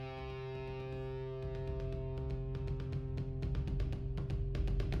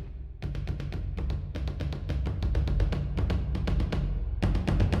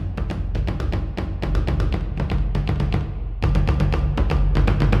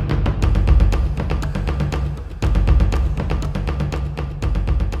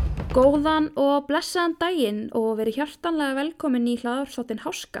Góðan og blessaðan daginn og verið hjartanlega velkomin í hlaðvarpsþáttinn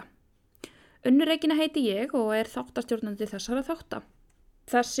Háska. Unnur Regína heiti ég og þáttastjórnandi þessara þátta.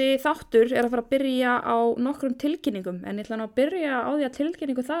 Þessi þáttur að fara að byrja á nokkrum tilkynningum en ég ætla að byrja á því að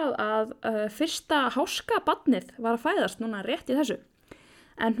tilkynningu það að fyrsta háskabarnið var að fæðast núna rétt í þessu.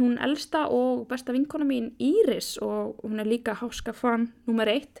 En hún elsta og besta vinkona mín Íris og hún líka háskafan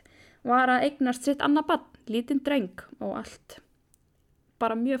númer 1 var að eignast sitt annað barn, lítinn dreng og allt.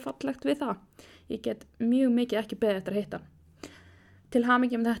 Bara mjög fallegt við það. Ég get mjög mikið ekki beðið eftir að hitta. Til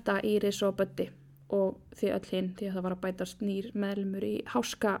hamingju með þetta Íris og Böddi og þið öll hinn því að það var að bætast nýr meðlimur í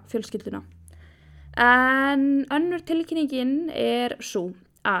háska fjölskylduna. En önnur tilkynningin svo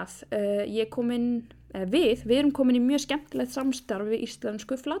að við erum komin í mjög skemmtilegt samstarf við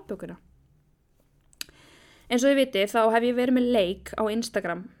íslensku flatbökuna. Eins og þið vitið þá hef ég verið með leik á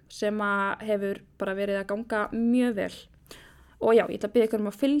Instagram sem hefur bara verið að ganga mjög vel. Og já, ég ætla að biðja ykkur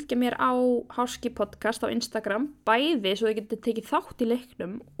að fylgja mér á Háski podcast á Instagram, bæði svo þið getið tekið þátt í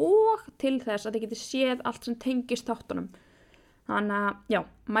leiknum og til þess að þið getið séð allt sem tengist þáttunum. Þannig að, já,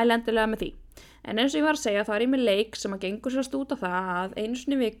 mæli endilega með því. En eins og ég var að segja, þá ég með leik sem að gengur sérst út af það að einu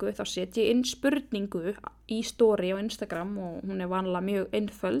sinni í viku þá set ég inn spurningu í story á Instagram og hún vanlega mjög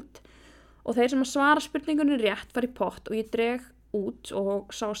einföld. Og þeir sem að svara spurningunni rétt fara í pott og ég dreg út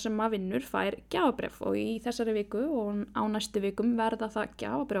og sá sem að vinnur fær gjafabréf og í þessari viku og á næstu vikum verða það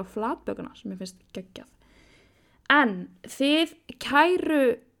gjafabréf á flatbökuna sem ég finnst geggjað. En þið kæru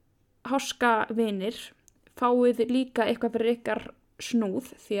háska vinir fáið líka eitthvað fyrir ykkar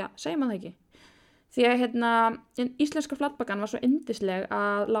snúð því að, segir maður það ekki? Því að íslenska flatbakan var svo yndisleg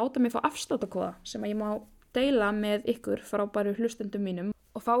að láta mig fá afsláttarkóða sem að ég má deila með ykkur frábæru hlustendum mínum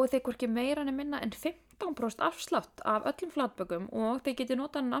og fáið þið hvorki meira en minna en 15% afslátt af öllum flatbökum og þið getið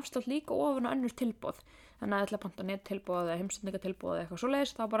notað hann afslátt líka ofan á önnur tilboð. Þannig að ætla að panta nettilboð eða heimsendingatilboð eða eitthvað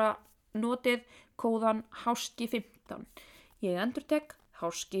svoleiðis þá bara notið kóðan HÁSKI15. Ég endurtek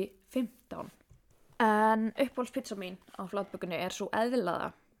HÁSKI15. En uppáhaldspizza mín á flatbökunni svo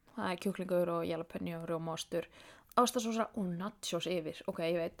eðlilega. Það kjúklingur og jalapeno og rjómaostur. Ástasósa og nachos yfir. Ok,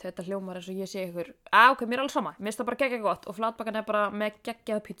 ég veit, þetta hljómar eins og ég sé ykkur. Ok, mér alveg sama. Mér finnst það bara geggjað gott og flatbakan bara með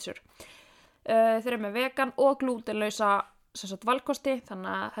geggjaða pítsur. Þeir eru með vegan og glútenlausa valkosti,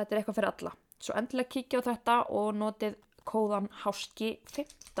 þannig að þetta eitthvað fyrir alla. Svo endilega kíkja á þetta og notið kóðan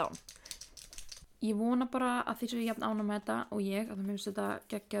HÁSKI15. Ég vona bara að þið séu jafn ánægð með þetta og ég, að það mér finnst þetta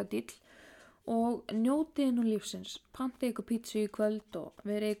geggjaða díll. Og njótið nú lífsins. Pantið ykkur pítsu í kvöld og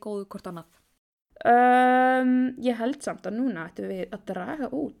verið góðu hvort annað. Ég held samt að núna ættum við að draga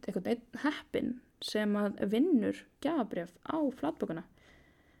út einhvern heppinn sem að vinnur gjafabréf á flatbökuna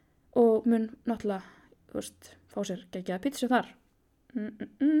og mun náttúrulega, fá sér geggjaða pítsu þar.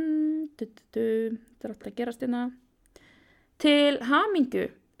 Þetta alltaf að gerast hérna. Til hamingju,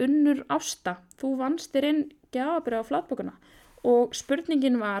 Unnur Ásta, þú vannst þér inn gjafabréf á flatbökuna og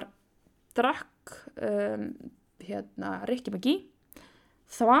spurningin var drakk Rikki Magí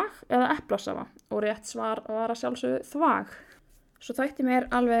þvag eða eplasafa og rétt svar var að sjálfsögðu þvag. Svo þætti mér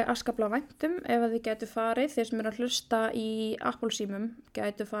alveg afskaplega væntum ef að þið gætu farið, þeir sem eru að hlusta í Apple símum,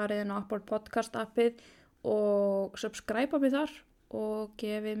 gætu farið inn á Apple podcast appið og subscribe mig þar og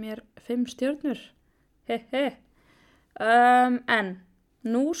gefið mér 5 stjörnur. En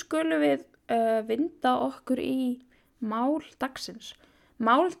nú skulum við vinda okkur í mál dagsins.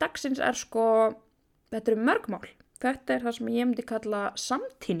 Mál dagsins þetta mörg mál. Þetta það sem ég myndi kalla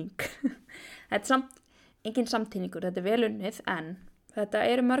samtíning. Þetta engin samtíningur, þetta vel unnið, en þetta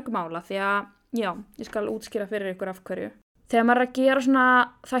mörg mála því að, já, ég skal útskýra fyrir ykkur af hverju. Þegar maður að gera svona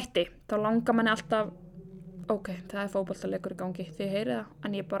þætti, þá langar manni alltaf, ok, það fótboltaleikur í gangi, þið heyrið það,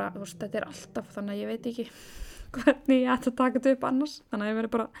 en ég bara, þetta alltaf, þannig að ég veit ekki hvernig ég ætti að taka þetta upp annars, þannig að ég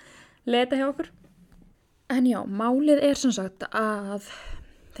verið bara að leta hjá okkur. En já, málið sem sagt að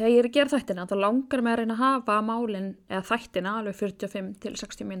þegar ég að gera þættina, þá langar mig að reyna að hafa málin, eða þættina, alveg 45 til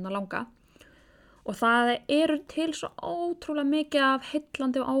 60 mínútna langa. Og það til svo ótrúlega mikið af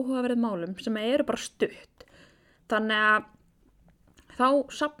heillandi og áhugaverðum málum sem bara stutt. Þannig að þá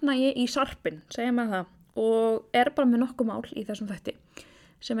safna ég í sarpinn, segja mig það, og bara með nokkuð mál í þessum þætti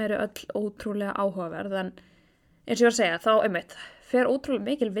sem öll ótrúlega áhugaverð. En eins og ég var að segja, þá fer ótrúlega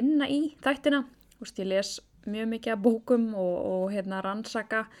mikil vinna í þættina. Ég les mjög mikið af bókum og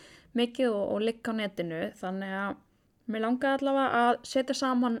rannsaka mikið og ligga á netinu. Þannig að mér langaði allavega að setja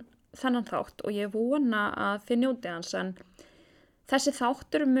saman þennan þátt og ég vona að þið njótið hans, en þessi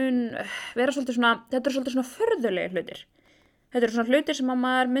þáttur mun vera svolítið svona furðulegir hlutir. Þetta svona hlutir sem að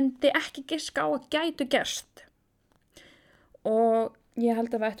maður myndi ekki giska á að gætu gerst. Og ég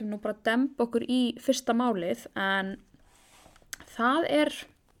held að við ættum nú bara að demba okkur í fyrsta málið, en það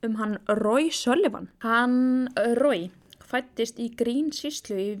hann Roy Sullivan. Hann Roy fæddist í Greene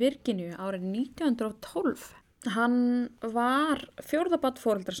sýslu í Virginíu árið 1912. Hann var fjórða barn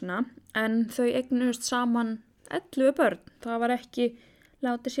foreldra sinna en þau eignuðust saman 11 börn. Það var ekki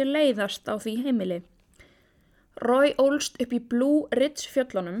látið sér leiðast á því heimili. Roy ólst upp í Blue Ridge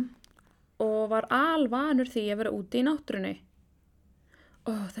fjöllunum og var alvanur því að vera úti í náttúrunni.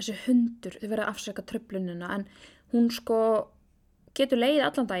 Þessi hundur, þau verða að afsaka truflunina en hún getur leið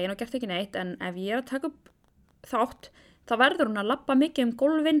allan daginn og gert ekki neitt en ef ég að taka upp þátt þá verður hún að labba mikið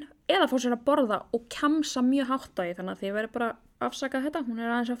gólfin eða fá sér að borða og kjamsa mjög hátt á því þannig að þið verður bara að afsaka þetta, hún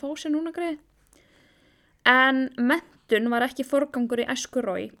aðeins að fá sér núna greið. En menntun var ekki forgangur í æsku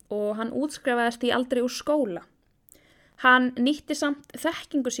Roy og hann útskrifaðist í aldrei úr skóla. Hann nýtti samt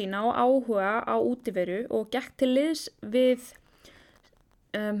þekkingu sína og áhuga á útiveru og gekk til liðs við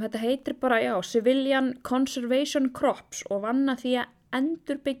þetta heitir bara, Civilian Conservation Corps og vann að því að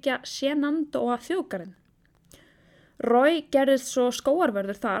endurbyggja Shenandoah þjóðgarðinn. Roy gerðist svo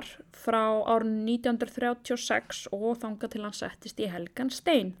skógarvörður þar frá árinu 1936 og þangað til hann settist í helgan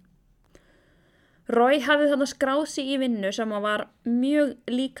stein. Roy hafði þarna skráð sig í vinnu sem var mjög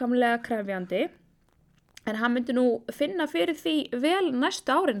líkamlega krefjandi en hann myndi nú finna fyrir því vel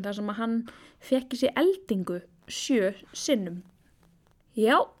næstu árin þar sem hann fekk í sig eldingu 7 sinnum.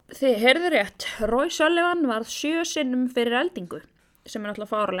 Já, þið heyrðu rétt. Roy Sullivan varð 7 sinnum fyrir eldingu, sem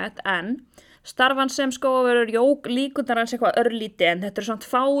náttúrulega fáránlegt, en starfan sem skógarvörður jók líkurnar hans eitthvað örlítið, en þetta samt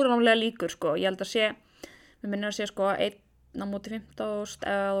fáránlega líkur, Ég held að mér minnir að sé 1 á móti 15.000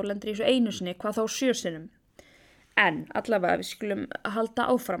 eða þú lendir í þessu einu sinni, hvað þá 7 sinnum. En allavega við skulum halda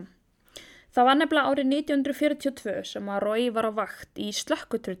áfram. Það var nefnilega árið 1942 sem að Roy var á vakt í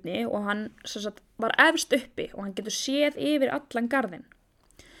slökkvuturni og hann var efst uppi og hann getur séð yfir allan garðinn.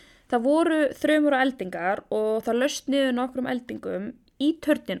 Það voru þrumur og eldingar og það laust niður nokkrum eldingum í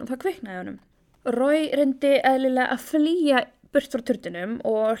turnin og það kviknaði honum. Roy reyndi eðlilega að flýja burt frá turninum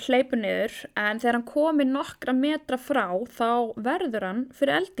og hleypa niður en þegar hann komi nokkra metra frá þá verður hann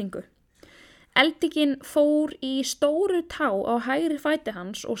fyrir eldingu. Eldingin fór í stóru tá á hægri fæti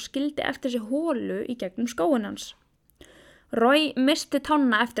hans og skildi eftir sig holu í gegnum skóinn hans. Roy missti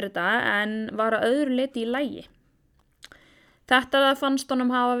tánna eftir þetta en var að öðru leyti í lagi. Þetta fannst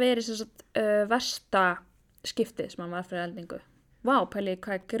honum hafa verið versta skiptið sem hann var fyrir eldingu. Vá, pæli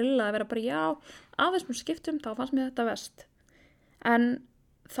hvað grillað að vera bara af þessum skiptum, þá fannst mér þetta verst. En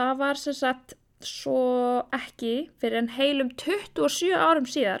það var svo ekki fyrir en heilum 27 árum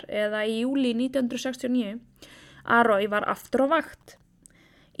síðar, eða í júlí 1969, að Roy var aftur á vakt.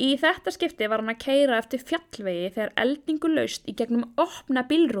 Í þetta skipti var hann að keyra eftir fjallvegi þegar eldingu laust í gegnum opna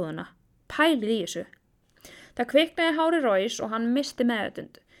bílrúðuna. Pælið í þessu. Það kviknaði hári Roys og hann missti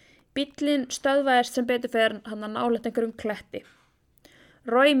meðvitund. Bíllinn stöðvaðist sem betur fer hann að nálægt einhverjum kletti.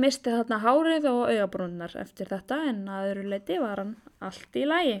 Roy missti þarna hárið og augabrúnirnar eftir þetta en að öðru leyti var hann allt í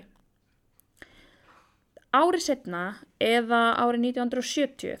lagi. Árið seinna, eða árið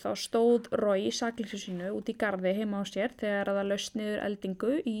 1970, þá stóð Roy í sakleysi sínu út í garði heima á sér þegar það laust niður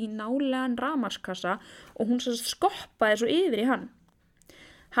eldingu í nálegan rafmagnskassa og hún skoppaði svo yfir í hann.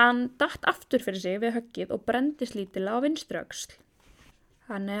 Hann datt aftur fyrir sig við höggið og brendist lítilega á vinstri öxl.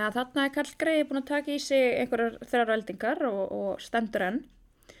 Þannig að þarna Karl Grey búinn að taka í sig einhverjar 3 eldingar og stendur enn.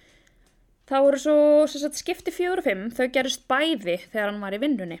 Það voru svo skipti 4 og 5, þau gerist bæði þegar hann var í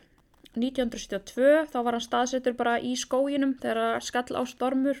vinnunni. 1972 þá var hann staðsettur bara í skóginum þegar skall á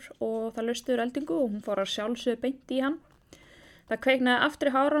stormur og það laustuður eldingu og hún fór að sjálfsögðu beint í hann. Það kveiknaði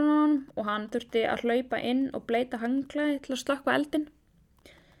aftur í hárunum á honum og hann þurfti að hlaupa inn og bleita handklæði til að slökkva eldinn.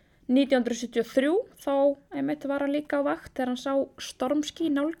 1973 þá var hann líka á vakt þegar hann sá stormský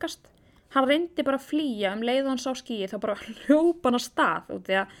nálgast. Hann reyndi bara að flýja leið og hann sá skýið þá bara hljóp hann af stað út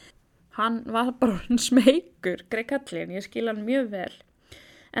því að hann var bara smeykur, Grey kallinn, ég skil hann mjög vel.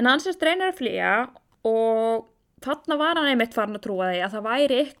 En hann reynir að flýja og þarna var hann einmitt farin að trúa því að það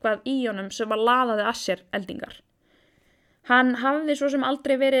væri eitthvað í honum sem var laðaði að sér eldingar. Hann hafði svo sem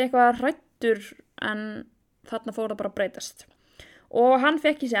aldrei verið eitthvað hræddur en þarna fór það bara að breytast. Og hann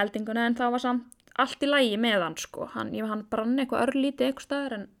fekk í sig eldinguna en það var samt allt í lagi með hann Hann brann eitthvað örlítið eitthvað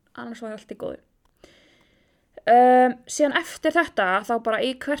staðar en annars var allt í góðu. Síðan eftir þetta þá bara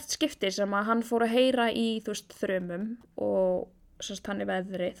í hvert skipti sem að hann fór að heyra í þrumum og hann í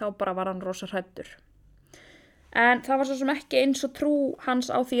veðri þá bara var hann rosa hræddur. En það var svo sem ekki eins og trú hans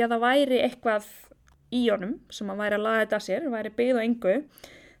á því að það væri eitthvað í honum sem hann væri að laga þetta að sér, væri byggð á engu,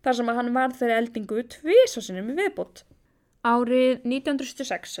 þar sem að hann varð fyrir eldingu 2 sinnum í viðbót. Árið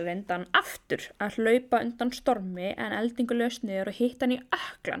 1976 reyndi hann aftur að hlaupa undan stormi en eldingu laust niður og hitt hann í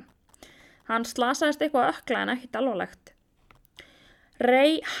ökklan. Hann slasaðist eitthvað á ökkla en ekkert alvarlegt.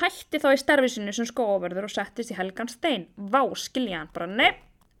 Ray hætti þá í starfi sínu sem skógarvörður og settist í helgan stein. Vá, skilja hann, bara nei,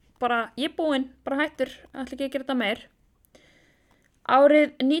 bara ég búinn, bara hættur, ætla ekki að gera þetta meir. Árið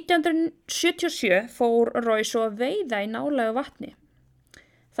 1977 fór Roy svo að veiða í nálægu vatni.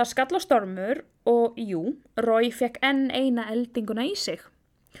 Það skall á stormur og Roy fekk enn eina eldinguna í sig.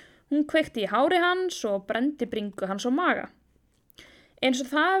 Hún kveikti í hári hans og brendi bringu hans á maga. Eins og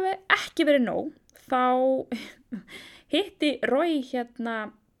það hefði ekki verið nóg, þá hitti Roy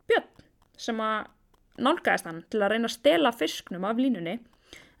Björn sem að nálgaðist hann til að reyna að stela fisknum af línunni,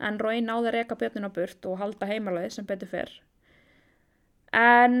 en Roy náði að reka Björnin á burt og halda heimalagið sem betur fer.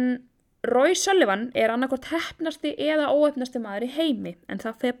 En Roy Sullivan annarkvort heppnasti eða óheppnasti maður í heimi, en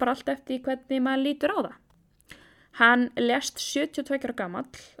það fer bara allt eftir hvernig maður lítur á það. Hann lést 72 ára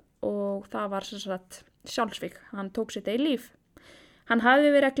gamall og það var sem sagt sjálfsvíg. Hann tók sitt eigið líf. Hann hafði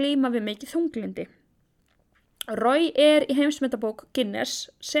verið að glíma við mikið þunglyndi. Roy í heimsmetabók Guinness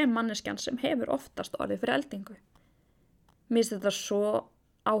sem manneskjan sem hefur oftast orðið fyrir eldingu. Mér finnst þetta svo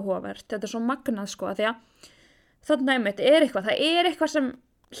áhugavert, þetta svo magnað sko, því að þannig einmitt það er eitthvað sem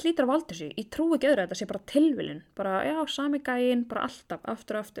hlýtur að valda sig. Ég trúi ekki öðru að þetta sé bara tilviljun, bara sami gæinn, bara alltaf,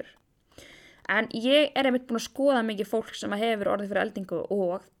 aftur og aftur. En ég einmitt búin að skoða mikið fólk sem hefur orðið fyrir eldingu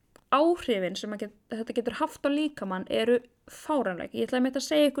og áhrifin sem þetta getur haft á líkamann eru fáránleg. Ég ætla einmitt að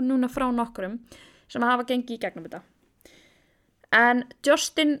segja ykkur núna frá nokkrum sem hafa gengið í gegnum þetta. En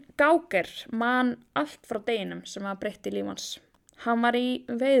Justin Gauger man allt frá deginum sem breytti líf hans. Hann var í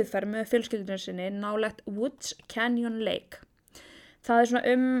veiðferð með fjölskyldunni sinni nálægt Woods Canyon Lake. Það svona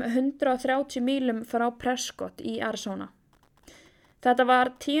 130 mílum frá Prescott í Arizona. Þetta var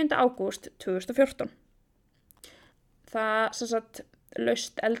 10. ágúst 2014. Það sem sagt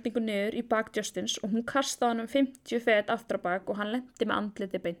laust eldingu niður í bak Justins og hún kastaði hann 50 fet aftur á bak og hann lenti með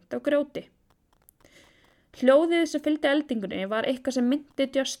andliti beint á grjóti. Hljóðið sem fylgdi eldingunni var eitthvað sem myndi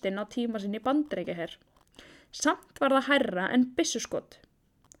Justin á tíma sinn í Bandaríkjaher. Samt var það hærra en byssuskot.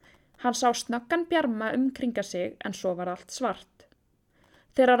 Hann sá snöggan bjarma kringa sig en svo var allt svart.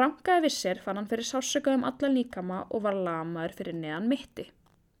 Þegar hann rankaði við sér fann hann fyrir sársauka allan líkama og var lamaður fyrir neðan mitti.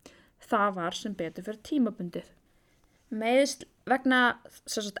 Það var sem betur fyrir tímabundið. Meiðsl vegna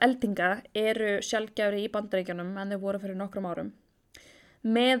eldinga eru sjaldgæfri í Bandaríkjunum en þau voru fyrir nokkrum árum.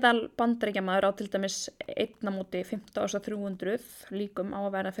 Meðal Bandaríkjamaður á til dæmis 1/15.300 líkum á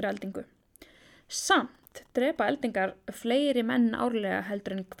að verða fyrir eldingu. Samt drepa eldingar fleiri menn árlega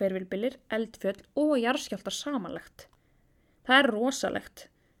heldur en hvirfilbyljir, eldfjöll og jarðskjálftar samanlagt. Það er rosalegt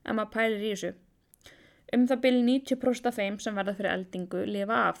ef maður pælir í þessu. Það bil 90% af þeim sem verða fyrir eldingu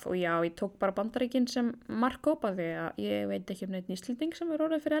lifa af og ég tók bara Bandaríkin sem markkópa því að ég veit ekki neitt Íslending sem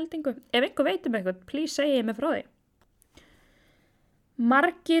orðið fyrir eldingu. Ef einhver veit eitthvað, please segið mig frá því.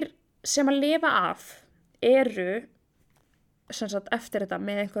 Margir sem að lifa af eru eftir þetta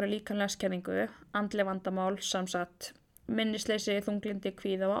með einhverja líkamlega skerðingu, andleg vandamál, minnisleysi, þunglindi,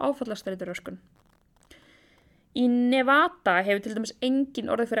 kvíða og áfallastreituröskun. Í Nevada hefur til dæmis engin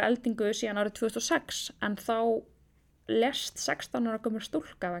orðið fyrir eldingu síðan árið 2006 en þá lést 16 ára gömul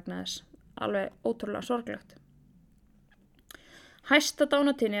stúlka vegna þess. Alveg ótrúlega sorglegt. Hæsta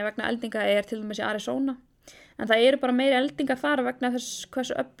dánatíðni vegna eldinga til dæmis í Arizona en það eru bara meiri eldingar þar vegna þess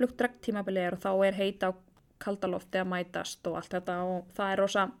hversu öflugt regntímabilið og þá heita á kaldalofti að mætast og allt þetta og það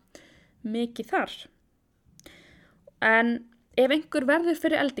rosa mikið þar. En ef einhver verður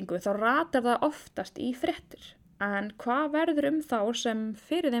fyrir eldingu þá ratar það oftast í fréttir. En hvað verður þá sem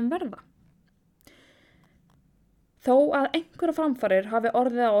fyrir þeim verða? Þó að einhverja framfarir hafi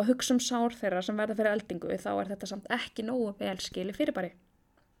orðið á að hugsa sár þeirra sem verða fyrir eldingu þá þetta samt ekki nógu vel skilið fyrirbæri.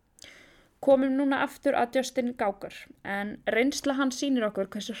 Komum núna aftur að Justin Gauger en reynsla hans sýnir okkur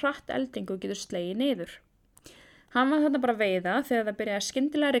hversu hratt eldingu getur slegið niður. Hann var þarna bara að veiða þegar það byrjaði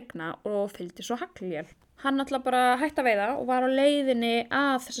skyndilega að rigna og fylgdi svo haglél. Hann ætlaði bara að hætta að veiða og var á leiðinni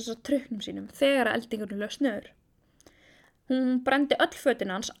að trukknum sínum þegar eldingurinn laust niður. Hún brendi öll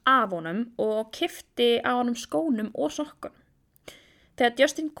fötin hans af honum og kippti á honum skónum og sokkunum. Þegar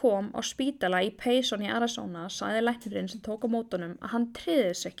Justin kom á spítala í Payson í Arizona sagði læknirinn sem tók á móti honum að hann tryði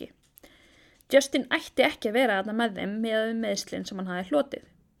þess ekki. Justin ætti ekki að vera þarna með þeim með meiðslin sem hann hafði hlotið.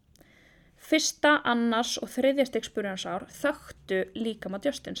 1., 2. og 3. stigs burðansár þöktu líkama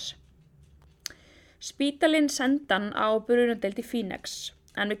Justins. Spítalinn sendi hann á burðardeild í Phoenix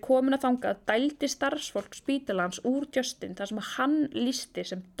en við komin að þangað dældi starfsfólk spítalans úr Justin þar sem hann lýsti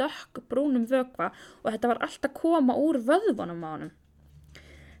sem dökkbrúnum vökva og þetta var allt að koma úr vöðvunum á honum.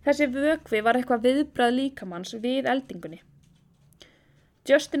 Þessi vökvi var eitthvað viðbragð líkamanns við eldingunni.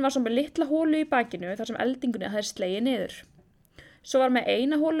 Justin var svo með litla hólu í bakinu þar sem eldingunni hafði slegið niður. Svo var með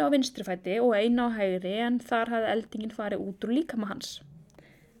eina hólu á vinstri fæti og eina á hægri en þar hafði eldingin farið út úr líkama hans.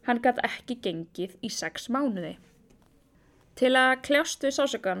 Hann gat ekki gengið í 6 mánuði. Til að kljást við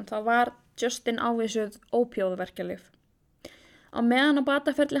sársaukann þá var Justin ávísuð ópíóðuverkjalyf. Á meðan á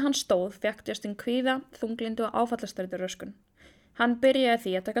bataferli hann stóð fékk Justin kvíða, þunglyndi og áfallastreituröskun. Hann byrjaði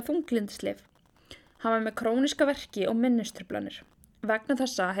því að taka þunglyndislyf. Hann var með króníska verki og minnistruflanir. Vegna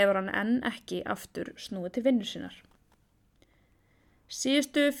þessa hefur hann enn ekki aftur snúið til vinnu sinnar.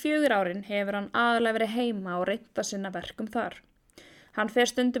 Síðustu 4 árin hefur hann aðalega verið heima og reynt að sinna verkum þar. Hann fer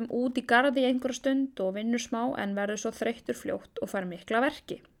stundum út í garði í einhverja stund og vinnur smá en verður svo þreyttur fljótt og fær mikla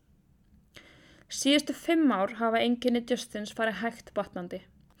verki. Síðustu 5 ár hafa einkenni Justins farið hægt batnandi,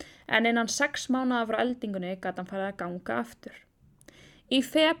 en innan 6 mánaða frá eldingunni gat hann farið að ganga aftur. Í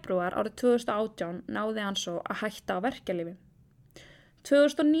febrúar árið 2018 náði hann svo að hætta á verkjalyfi.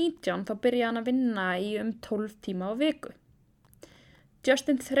 2019 þá byrjaði hann að vinna í 12 tíma á viku.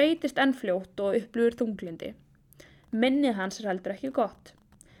 Justin þreytist enn fljótt og upplifir þunglyndi. Minnið hans heldur ekki gott.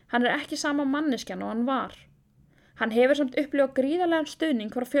 Hann ekki sama manneskjan og hann var. Hann hefur samt upplifað gríðarlegan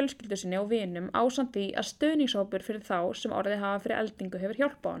stuðning frá fjölskyldu sinni og vinum ásamt því að stuðningshópur fyrir þá sem orðið hafa fyrir eldingu hefur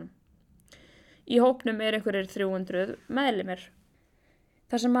hjálpað honum. Í hópnum einhverjir 300 meðlimir.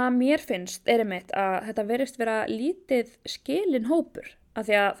 Það sem að mér finnst einmitt að þetta verðist vera lítið skilin hópur. Af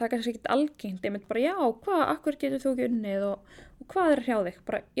því að það kannski ekkert algengt, einmitt bara já, akkur getur þú ekki unnið og hvað hjá þig?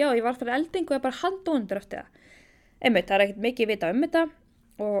 Bara já, ég var fyrir eldingu og ég bara handa undir eftir það. Einmitt, það ekkert mikið vita þetta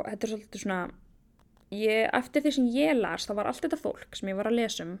og þetta svolítið svona, eftir því sem ég las, þá var allt þetta fólk sem ég var að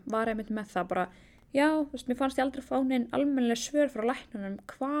lesa var einmitt með það bara, já, mér fannst ég aldrei fá nein almennileg svör frá læknunum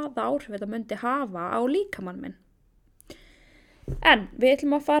hvaða áhrif þetta myndi hafa á líkamann minn. En við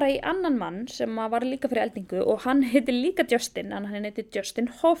ætlum að fara í annan mann sem var líka fyrir eldingu og hann heitir líka Justin, en hann heitir Justin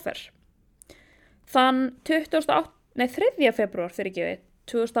Hofer. Þann 3. febrúar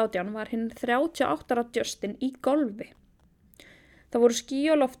 2018 var hinn 38 ára Justin í golfi. Það voru ský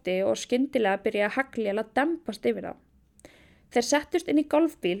á lofti og skyndilega byrjaði að haglél að dempast yfir þá. Þeir settust inn í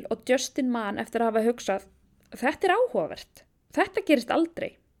golfbíl og Justin man eftir að hafa hugsað, þetta áhugavert, þetta gerist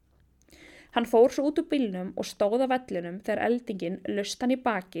aldrei. Hann fór svo út úr bílnum og stóð á vellinum þegar eldingin laust hann í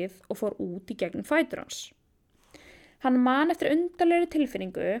bakið og fór út í gegnum fætur hans. Hann man eftir undarlegri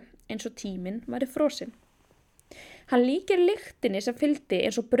tilfinningu eins og tíminn væri frosinn. Hann líkir lyktinni sem fylgdi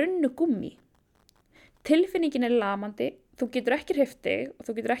eins og brunnu gúmmí. Tilfinningin lamandi, þú getur ekki hreyft þig og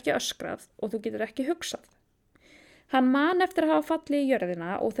þú getur ekki öskrað og þú getur ekki hugsað. Hann man eftir að hafa fallið í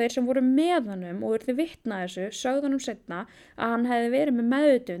jörðina og þeir sem voru með honum og urðu vitni að þessu sögðu honum seinna að hann hefði verið með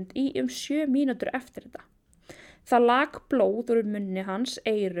meðvitund í 7 mínútur eftir þetta. Það lag blóð úr munni hans,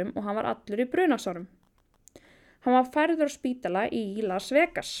 eyrum og hann var allur í brunasárum. Hann var færður á spítala í Las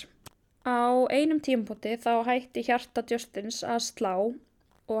Vegas. Á einum tímapunkti þá hætti hjarta Justins að slá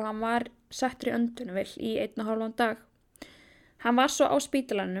og hann var settur í öndunarvél í 1,5 dag. Hann var svo á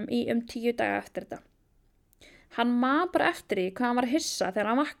spítalanum í 10 daga eftir þetta. Hann man bara eftir því hvað hann var að hissa þegar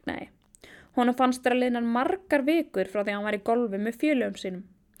hann vaknaði. Honum fannst vera liðnar margar vikur frá því að hann var í golfi með félögum sínum.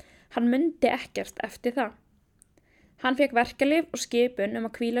 Hann mundi ekkert eftir það. Hann fékk verkjalyf og skipun að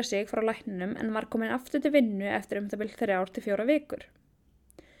hvíla sig frá lækninum en var komin aftur til vinnu eftir það bil 3 til 4 vikur.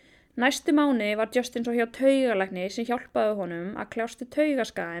 Næstu mánuði var Justin svo hjá taugalækni sem hjálpaði honum að kljást við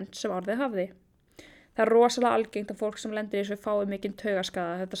taugaskaðinn sem orðið hafði. Það er rosalega algengt að fólk sem lendir í þessu fái mikinn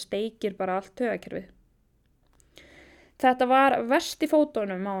taugaskaða, þetta steikir bara allt taugakerfið. Þetta var verst í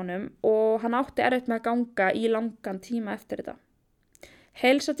fótunum á honum og hann átti erfitt með að ganga í langan tíma eftir þetta.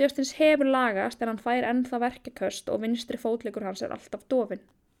 Heilsa Justins hefur lagast en hann fær ennþá verkjaköst og vinstri fótleggur hans alltaf dofinn.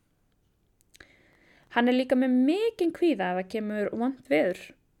 Hann líka með mikinn kvíða ef það kemur vont veður.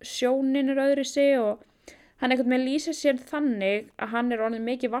 Sjónin öðruvísi og hann einhvern veginn lýsir sér þannig að hann orðinn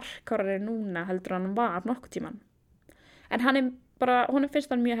mikið varkárari núna heldur hann var nokkuð tíman. En honum finnst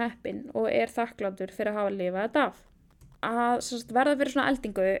hann mjög heppinn og þakklátur fyrir að hafa lifað þetta af. Að verða fyrir svona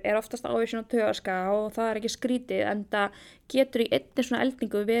eldingu oftast ávísun á taugaskaða og það ekki skrítið en það getur í einni svona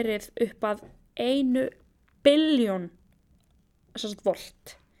eldingu verið upp að 1 billjón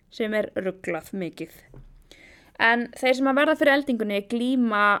volt sem ruglað mikið. En þeir sem að verða fyrir eldingunni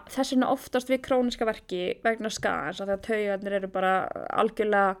glíma þess vegna oftast við króníska verki vegna skaðans af því að taugarnir eru bara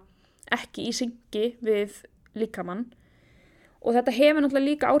algjörlega ekki í syngi við líkamann. Og þetta hefur náttúrulega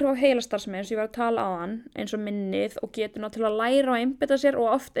líka áhrif á heilastarfsemi eins og ég var að tala á hann eins og minnið og getur náttúrulega að læra og einbeita sér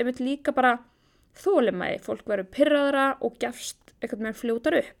og oft einmitt líka bara þolinmæði. Fólk verður pirraðara og gefst eitthvað með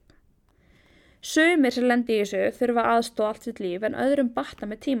fljótar upp. Sumir sem lendi í þessu þurfa aðstoð allt sitt líf en öðrum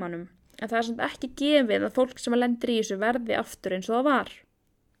batna með tímanum. En það samt ekki gefið að fólk sem lendir í þessu verði aftur eins og það var.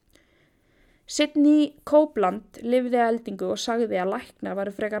 Sydney Copeland lifði að eldingu og sagði að læknar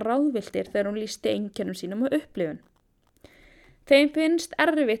væru frekar ráðvilltir þegar hún lýsti einkennum sínum og upplifun. Þeim finnst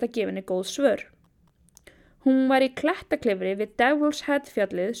erfitt að gefa henni góð svör. Hún var í klettaklifri við Devil's Head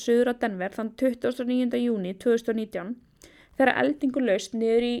fjallið suður á Denver þann 29. júní 2019 þegar eldingu laust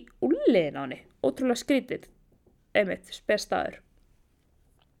niður í úlliðin á henni. Ótrúlega skrítið, einmitt, spes staður.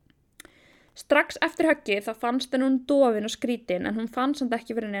 Strax eftir höggið þá fannst henni hún dofin og skrítin en hún fann samt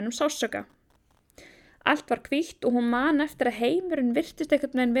ekki fyrir neinum sársauka. Allt var hvítt og hún man eftir að heimurinn virtist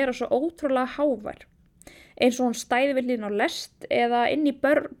einhvern veginn vera svo ótrúlega hávær. Eins og hún stæði við hliðina á lest eða inn í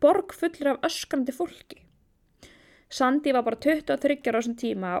borg fullir af öskrandi fólki. Sandy var bara 23 ára á þessum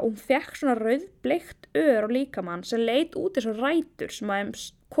tíma og hún fekk svona rauðbleikt ör á líkamann sem leit út eins og rætur sem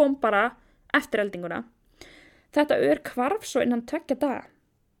kom bara eftir eldinguna. Þetta ör hvarf svo innan 2 daga.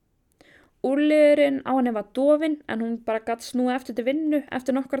 Úrliðurinn á henni var dofin en hún bara gat snúið eftir til vinnu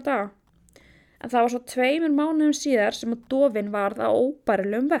eftir nokkra daga. En það var svo 2 mánuðum síðar sem að dofin varð á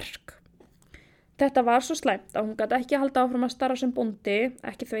óbærilegum verk. Þetta var svo slæmt að hún gat ekki halda áfram að starfa sem bóndi,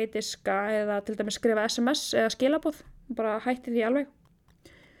 ekki þveit diska eða til dæmis skrifa SMS eða skilaboð, hún bara hætti því alveg.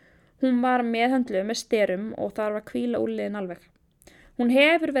 Hún var meðhöndluð með sterum og þarf að hvíla úrliðin alveg. Hún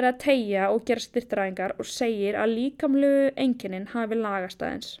hefur verið að teygja og gera styrktaræfingar og segir að líkamlegu einkennin hafi lagast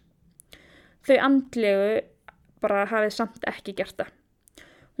aðeins. Þau andlegu bara hafið samt ekki gert það.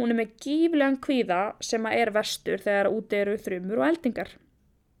 Hún með gíflegan kvíða sem að verstur þegar úti eru þrumur og eldingar.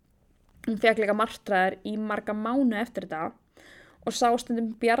 Hún fekk líka martraðir í marga mánuði eftir þetta og sá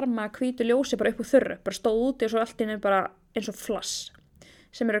stundum bjarma hvítu ljósi bara upp úr þurru, bara stóð úti og svo allt inni bara eins og flass,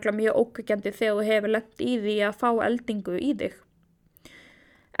 sem örugglega mjög ógnvekjandi þegar þú hefur lent í því að fá eldingu í þig.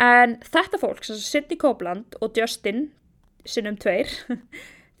 En þetta fólk, sem Sydney Copeland og Justin, sinnum 2,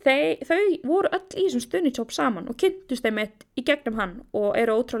 þau voru öll í þessum stuðningshóp saman og kynntust þeim í gegnum hann og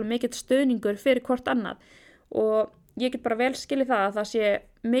eru ótrúlega mikill stuðningur fyrir hvort annað og ég get bara vel skilið það að sé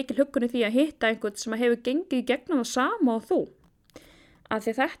mikil huggun í því að hitta einhvern sem hefur gengið í gegnum það sama og þú. Af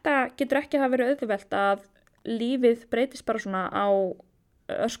því þetta getur ekki hafa verið auðvelt að lífið breytist bara svona á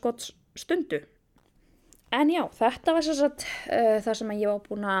örskots stundu. En já, þetta var það sem ég var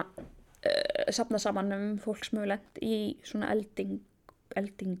búin að safna saman fólk sem hefur lent í svona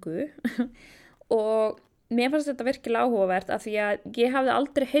eldingu og mér fannst þetta virkilega áhugavert af því að ég hafði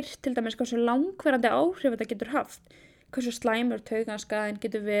aldrei heyrt til dæmis hversu langvarandi áhrif þetta getur haft, hversu slæmur taugaskaðinn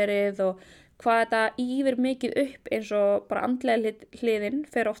getur verið og hvað þetta ýfir mikið upp eins og bara andlega hliðin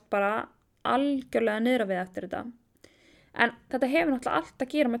fer oft bara algjörlega niður við eftir þetta. En þetta hefur náttúrulega allt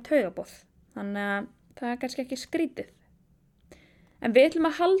að gera með taugaboð, þannig að það kannski ekki skrítið. En við ætlum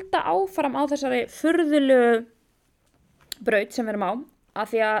að halda áfram á þessari furðulegu braut sem við erum á, af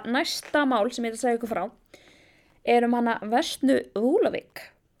því að næsta mál sem ég ætla að segja ykkur frá hana Vesnu Vulovic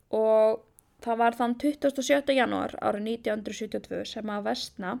og það var þann 27. janúar árið 1972 sem að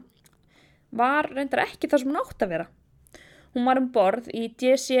Vesna var reyndar ekki það sem hún átti að vera. Hún var borð í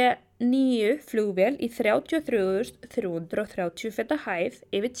DC-9 flugvél í 33.330 feta hæð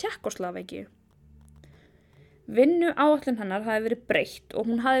yfir Tékkóslóvakíu. Vinnu áætlun hennar hafði verið breytt og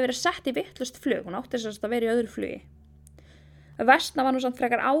hún hafði verið sett í vitlaust flug, hún átti þess að vera í öðru flugi. Vesna var nú samt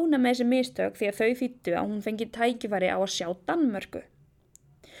frekar ánægð með þessi mistök því að þau þýddu að hún fengi tækifæri á að sjá Danmörku.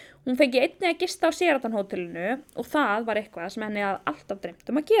 Hún fengi einnig að gista á Sheraton hótelinu og það var eitthvað sem henni hafði alltaf dreymt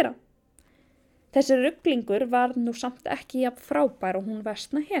að gera. Þessi ruglingur var nú samt ekki jafn frábær og hún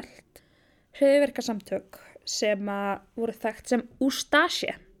Vesna hélt. Hryðjuverkasamtök sem voru þekkt sem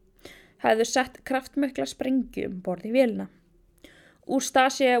Ustasja hefðu sett kraftmikla sprengju borð í vélina.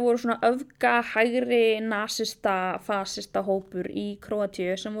 Ustasja voru svona öfga, hægri, nasista, fasista hópur í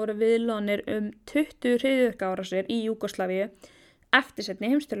Króatíu sem voru viðloðnir 20 hryðjuverkaárásir í Júgóslavíu eftir seinni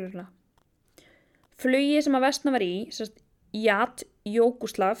heimsstyrjöldina. Flugið sem að Vesna var í, Jat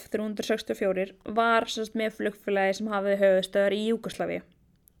Jógóslav 364, var með flugfélagi sem hafði höfuðstöðvar í Júgóslavíu.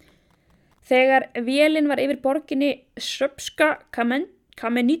 Þegar vélin var yfir borginni Srpska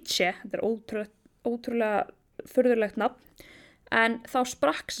Kamenice, þetta ótrúlega furðulegt nafn, en þá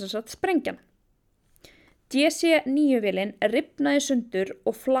sprakk sprengjan. DC-9-vélin rifnaði sundur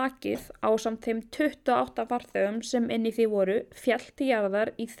og flakið ásamt þeim 28 farþegum sem inn í því voru féll til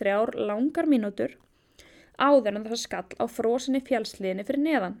jarðar í 3 langar mínútur áður en það skall á frosinni fjallshlíðinni fyrir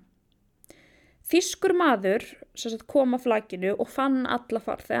neðan. Þýskur maður kom að flakinu og fann alla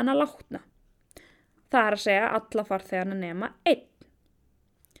farþegana látna. Það að segja alla farþegana nema 1.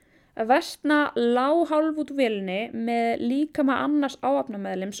 Vesna lá hálf út vélinni með líkama annars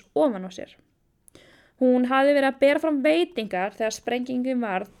áhafnarmeðlims ofan á sér. Hún hafði verið að bera fram veitingar þegar sprengingin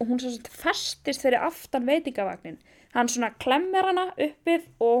varð og hún festist fyrir aftan veitingavagnin. Hann svona klemmir hana uppið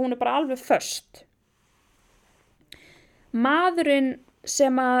og hún bara alveg föst. Maðurinn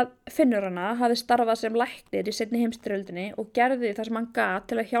sem að finnur hana hafði starfað sem læknir í seinni heimsstyrjöldinni og gerði það sem hann gat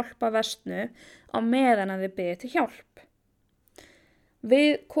til að hjálpa Vestnu á meðan að þau biðu til hjálp.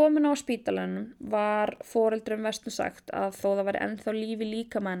 Við komin á spítalanum var foreldrum Vestnu sagt að þó það væri ennþá lífi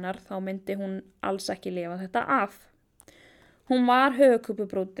líkama hennar þá myndi hún alls ekki lifa þetta af. Hún var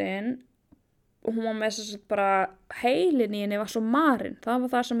höfuðkúpubrotin og hún var með þess að bara heilin í henni var svo marinn. Það var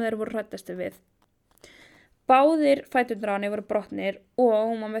það sem þeir voru hræddastir við. Báðir fæturnir á henni voru brotnir og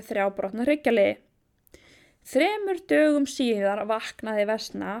hún var með 3 brotna hryggjarliði. 3 dögum síðar vaknaði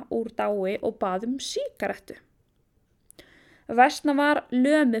Vestna úr dái og bað sígarettu. Vestna var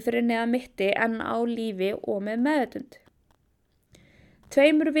lömuð fyrir neðan mitti en á lífi og með meðvitund.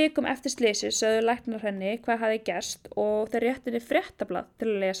 2 vikum eftir slysið sögðu læknar henni hvað hafði gerst og þeir réttu henni fréttablað til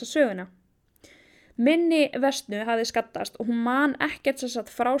að lesa söguna. Minni Vestnu hafði skaddast og hún man ekkert sem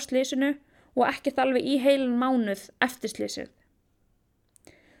sagt frá slysinu og ekkert alveg í heilan mánuð eftir slysið.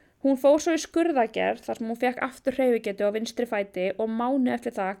 Hún fór svo í skurðagerð þar sem hún fékk aftur hreyfigetu á vinstri fæti og mánuð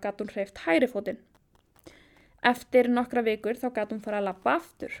eftir það gat hún hreyft hægri fótinn. Eftir nokkra vikur þá gat hún fara að labba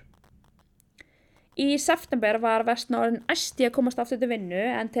aftur. Í september var Vestna orðin æst í að komast aftur til vinnu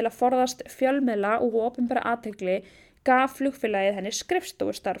en til að forðast fjölmiðla og opinbera athygli gaf flugfélagið henni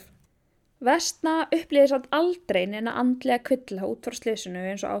skrifstofustarf. Vestna upplifði samt aldrei neina andlega kvilla út frá slysinu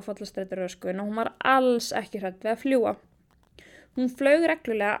eins og áfallastreituröskun og hún var alls ekki hrædd við að fljúga. Hún flaug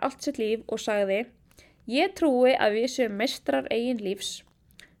reglulega allt sitt líf og sagði: Ég trúi að við séum meistrar eigin lífs.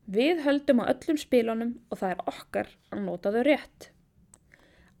 Við höldum á öllum spilunum og það er okkar að nota þau rétt.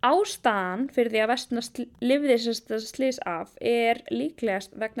 Ástæðan fyrir því að Vestna lifði þessi slys af er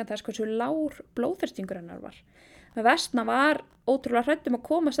líklegast vegna þess hversu lágur blóðþrýstingur hennar var. Vestna var ótrúlega hrædd að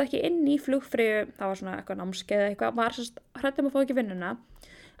komast ekki inn í flugfreyju, það var svona eitthvað námskeið eða eitthvað, var hrædd að fá ekki vinnuna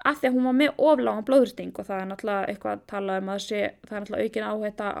af því að hún var með of lágan blóðþrýsting og það er náttúrulega eitthvað að tala að það er náttúrulega aukin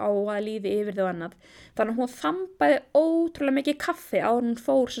áhætta á að líði yfir því og annað. Þannig að hún þambaði ótrúlega mikið kaffi áður hún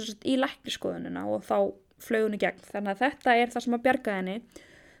fór í læknisskoðunina og þá flaug hún í gegn. Þannig að þetta er það sem að bjarga henni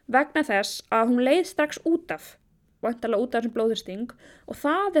vegna þess að hún leið strax út af þessum blóðþrýsting og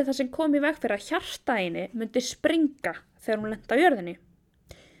það er það sem kom í veg fyrir að hjarta henni myndi springa þegar hún lenti á jörðinni.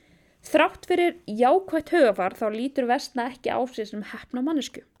 Þrátt fyrir jákvætt hugafar þá lítur Vestna ekki á sig sem heppna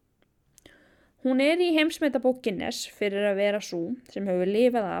manneskju. Hún er í heimsmetabók Guinness fyrir að vera sú sem hefur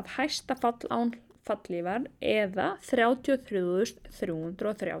lifað af hæsta fall án fallífar eða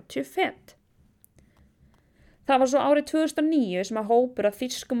 33.330 fet. Það var svo árið 2009 sem að hópur af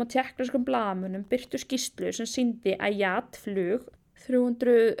þýskum og tékkneskum blaðamönnum birtu skýrslu sem sýndi að JAT-flug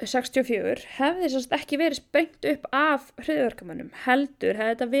 364 hefði ekki verið sprengt upp af hryðjuverkamönnum. Heldur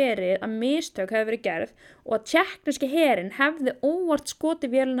hefði þetta verið að mistök hefði verið gerð og að tékkneski herinn hefði óvart skotið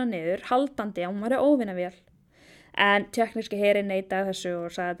vélina niður haldandi á hún væri óvinavél. En tékkneski herinn neitaði þessu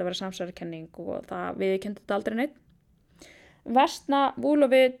og sagði að þetta verið samsæriskenning og það viðurkenndi þetta aldrei neitt. Vesna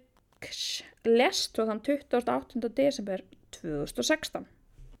Vulović lést svo þann 28. desember 2016.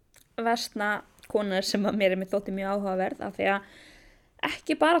 Vesna, kona sem að mér þótti mjög áhugaverð af því að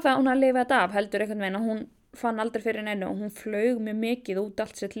ekki bara það að hún hafði lifað þetta af heldur einhvern veginn að hún fann aldrei fyrir neinu og hún flaug mjög mikið út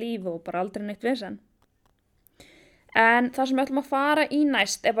allt sitt líf og bara aldrei neitt vesen. En það sem við ætlum að fara í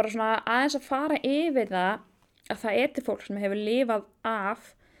næst er bara svona aðeins að fara yfir það að það er til fólk sem hefur lifað af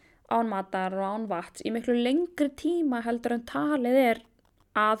án matar og án vatns í miklu lengri tíma heldur en talið er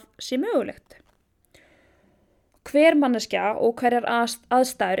að sé mögulegt. Hver manneskja og hverjar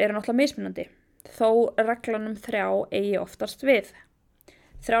aðstæður eru náttúrulega mismunandi, þó reglanum 3 eigi oftast við.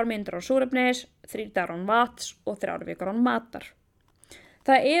 3 mínútur án súrefnis, 3 dagar án vatns og 3 vikur án matar.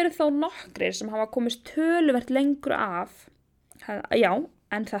 Það eru þó nokkrir sem hafa komist töluvert lengur af,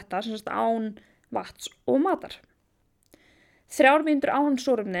 en þetta sem sagt án vatns og matar. 3 mínútur án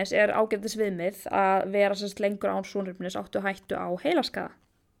súrefnis er ágætis viðmið að vera lengur án súrefnis áttu hættu á heilaskaða.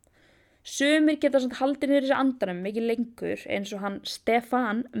 Sumir geta haldið niður þessi andanum mikið lengur eins og hann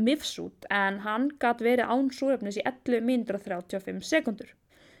Stefan Mifsud en hann gat verið án súrefnis í 11 mínútur og 35 sekúndur.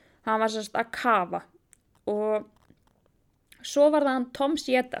 Hann var að kafa og svo var það hann Tom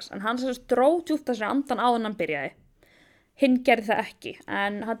Sietas en hann dró djúpt að sér andan áður en hann byrjaði. Hinn gerði það ekki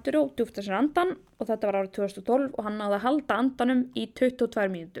en hann dró djúpt að sér andan og þetta var árið 2012 og hann náði að halda andanum í 22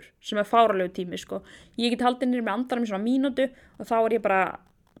 mínútur sem er fáralegu tími sko. Ég get haldið niður með andanum í svona mínútu og þá er ég bara,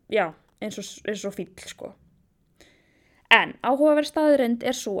 eins og fíll sko. En áhugaverð staðreynd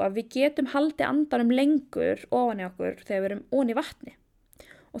er svo að við getum haldið andanum lengur ofan í okkur þegar við erum ofan í vatni.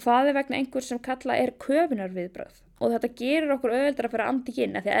 og það vegna einhver sem kalla köfunarviðbrögð og þetta gerir okkur auðveldara fyrir að anda ekki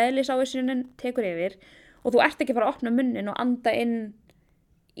inn af því að eðlisávísunin tekur yfir og þú ert ekki að fara að opna munnin og anda inn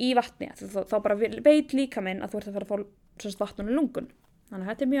í vatni þá bara veit líkaminn að þú ert að fara að fá vatn úr lungun. Þannig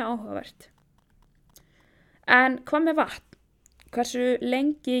að þetta mjög áhugavert. En hvað með vatn? Hversu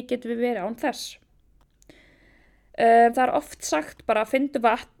lengi getum við verið án þess? Það oft sagt bara að fyndu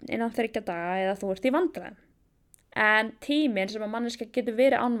vatn innan 3 daga eða þú ert í vandræðum. En tíminn sem að manneskja getur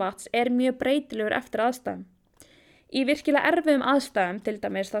verið án vatns mjög breytilegur eftir aðstæðum. Í virkilega erfiðum aðstæðum, til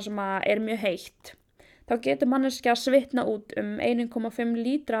dæmis þar sem að mjög heitt, þá getur manneskja svitna út 1,5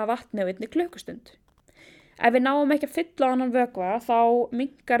 lítra af vatni á 1 klukkustund. Ef við náum ekki að fylla á annan vökva þá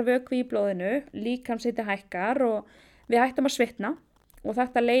minnkar vökvi í blóðinu, líkamshiti hækkar og við hættum að svitna og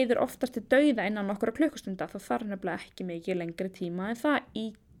þetta leiðir oftast til dauða innan nokkura klukkustunda þá þarf nefnilega ekki mikið lengri tíma en það í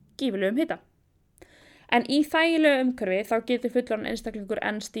gífurlegum hita. En í þægilegu umhverfi þá getur fullorðinn einstaklingur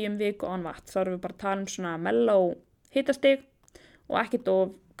enst í viku án vatns. Þá erum við bara að tala svona melló hitastig og ekkert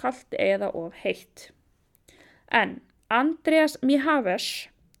of kalt eða of heitt. En Andreas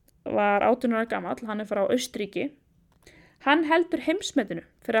Mihaljevic var 18 ára gamall, hann frá Austurríki. Hann heldur heimsmetinu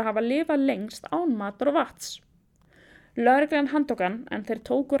fyrir að hafa lifað lengst án matar og vatns. Lögreglan handtók hann en þeir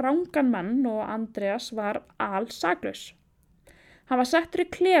tóku rangan mann og Andreas var alsaklaus. Hann var settur í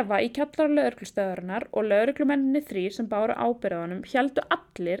klefa í kjallara lögreglustöðvarinnar og lögreglumenninni 3 sem báru ábyrgð á honum héldu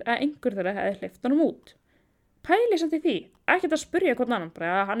allir að einhver þeirra hefði hleypt honum út. Pæli samt í því, ekkert að spyrja hvort annan,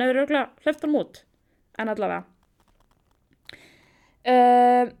 bara að hann hefði örugglega hleypt honum út. En allavega.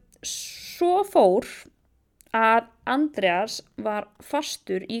 Svo fór að Andreas var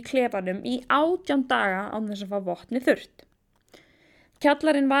fastur í klefanum í 18 daga án þess að fá vopni þurrt.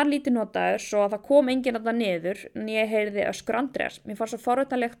 Kjallarinn var lítið notaður svo að það kom enginn þarna niður en ég heyrði öskur Andreas. Mér fannst svo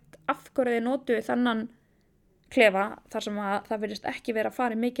forvitanlegt af hverju þið notuðu þennan klefa þar sem að það virðist ekki vera að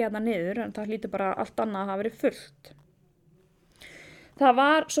fara mikið þarna niður en það hlýtur bara allt annað að hafa verið fullt. Það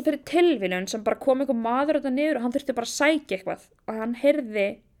var svo fyrir tilviljun sem bara kom einhver maður þarna niður og hann þurfti bara að sækja eitthvað og hann heyrði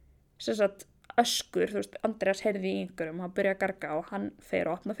sem sagt öskur, Andreas heyrði í einhverjum og hann byrjaði að garga og hann fer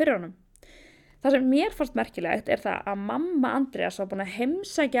og opna fyrir honum. Það sem mér fannst merkilegt það að mamma Andreas var búin að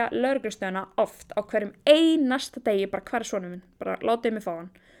heimsækja lögreglustöðina oft á hverjum einasta degi, bara hvar sonur minn, bara látið mig fá hann.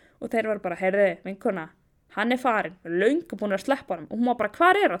 Og þeir var bara, heyrðu, vinkona, hann farinn, löngu búin að sleppa honum og hún var bara,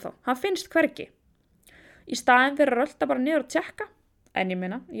 hvar hann þá? Hann finnst hvergi. Í staðinn fyrir að rölda bara niður og tjekka, en ég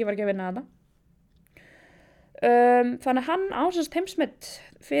minna, ég var ekki að vinna þetta. Þannig hann ásast heimsmet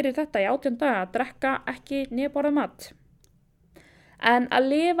fyrir þetta í 18 daga að drekka ekki né borða mat. En að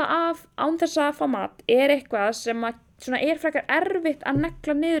lifa af án þess að fá mat eitthvað sem frekar erfitt að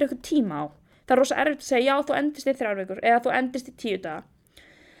negla niður eitthvað tíma á. Það rosa erfitt að segja, já, þú endist í 3 vikur eða þú endist í 10 daga.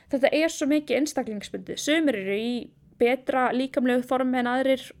 Þetta svo mikið einstaklingsbundið. Sumir eru í betra líkamlegu formi en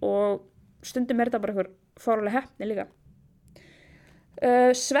aðrir og stundum þetta bara eitthvað fáránlega heppni líka.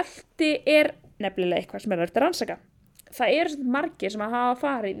 Svelti nefnilega eitthvað sem verið að rannsaka. Það eru margir sem hafa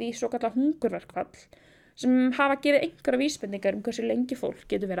farið í svokallað hungurverkfall sem hafa gefið einhverja vísbendingar hversu lengi fólk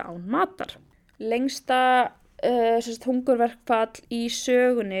getur verið án matar. Lengsta hungurverkfall í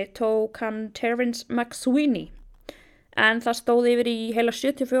sögunni tók hann Terence McSweeney en það stóð yfir í heila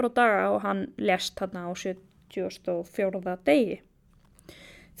 74 daga og hann lést þarna á 74. degi.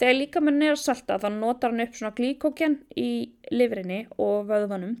 Þegar líkaminn að salta þá notar hann upp svona glýkógen í lifrinni og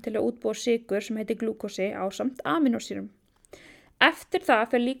vöðvanum til að útbúa sykur sem heitir glúkósi ásamt amínósýrum. Eftir það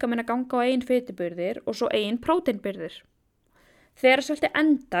fer líkaminn að ganga á eigin fitubyrðir og svo eigin próteinbyrðir. Þegar salti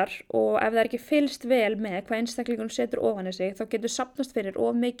endar og ef það ekki fylgst vel með hvað einstaklingun setur ofan í sig þá getur safnast fyrir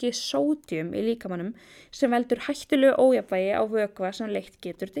of mikið sódíum í líkamanum sem veldur hættulegu ójafnvægi á vökva sem leitt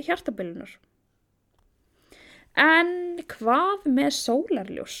getur til hjartabilunar. En hvað með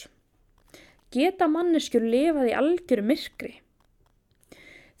sólarljós? Geta manneskjur lifað í algjöru myrkri?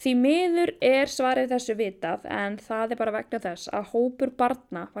 Því miður svarið þessu vitað en það bara vegna þess að hópur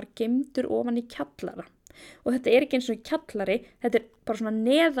barna var geymdur ofan í kjallara. Og þetta ekki eins og kjallari, þetta bara svona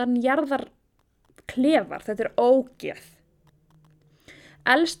neðanjarðar klefar, þetta ógeð.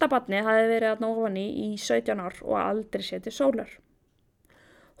 Elsta barnið hafði verið þarna ofan í 17 ár og aldrei séð til sólar.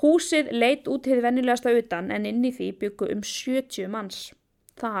 Húsið leit út hið venjulegasta utan en inn í því bjuggu 70 manns.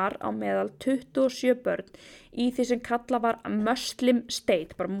 Þar á meðal 27 börn í því sem kallað var Muslim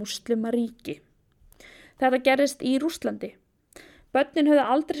State, bara muslimaríki. Þetta gerðist í Rússlandi. Börnin höfðu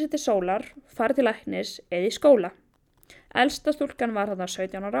aldrei séð til sólar, farið til læknis eða í skóla. Elsta stúlkan var þarna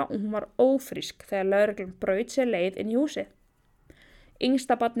 17 ára og hún var ófrísk þegar lögreglan braut sér leið inn í húsið.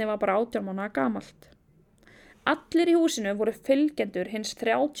 Yngsta barnið var bara 18 mánaða gamalt. Allir í húsinu voru fylgjendur hins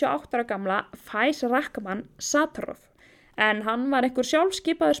 38 ára gamla Faiz Rahman Sattarov. En hann var einhver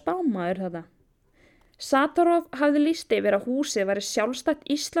sjálfskipaður spámaður þetta. Satarov hafði lýst yfir að húsið væri sjálfstætt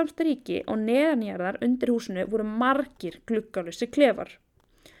íslamskt ríki og neðanjarðar undir húsinu voru margir gluggalausi klefar.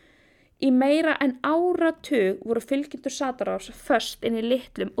 Í meira en áratug voru fylgjendur Satarovs föst inn í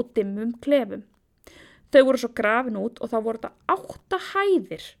litlum og dimmum klefum. Þau voru svo grafin út og þá voru þetta 8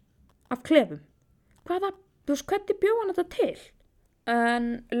 hæðir af klefum. Hvernig bjó hann þetta til? En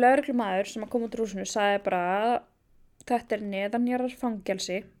lögreglumaður sem kom út úr húsinu sagði bara að þetta neðanjarðar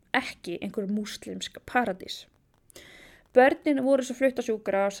fangelsi, ekki einhver múslimsk paradís. Börnin voru svo flutt á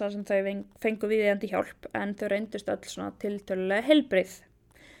sjúkrahús þar sem þau fengu viðeigandi hjálp en þau reyndust öll svona tiltölulega heilbrigð.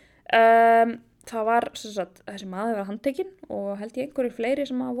 Það var þessi maður var handtekinn og held ég einhverju fleiri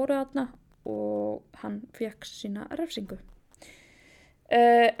sem voru þarna og hann fékk sína refsingu.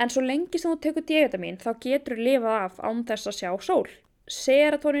 En svo lengi sem þú tekur D-vitamin þá getur þú lifað af án þess að sjá sól.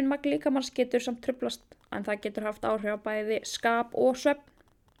 Serotonin magn líkamans getur samt truflast en það getur haft áhrif á bæði skap og svefn.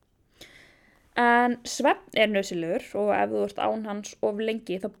 En svefn nauðsynlegur og ef þú ert án hans of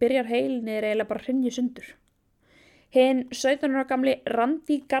lengi þá byrjar heilinn eiginlega bara að hrynja sundur. Hinn 17 ára gamli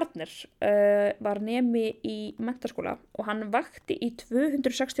Randy Gardner var nemi í menntaskóla og hann vakti í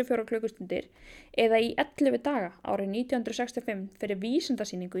 264 klukkustundir eða í 11 daga árið 1965 fyrir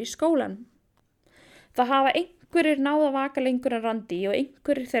vísindasýningu í skólan. Það hafa einhverjir náð að vaka lengur en Randy og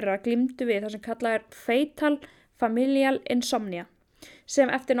einhverjir þeirra glímdu við það sem kallað er fatal familial insomnia sem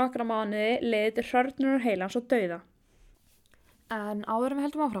eftir nokkra mánuði leiðir til hrörnunar heilans og dauða. En áður en við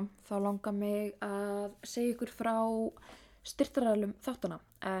heldum áfram, þá langar mig að segja ykkur frá styrktaraðilum þáttana.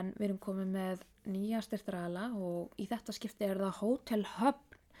 En við erum komið með nýja styrktaraðila og í þetta skipti er það Hotel Hub,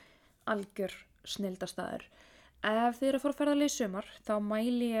 algjör snilldastæður. Ef þið eru að fara að ferðalagi í sumar, þá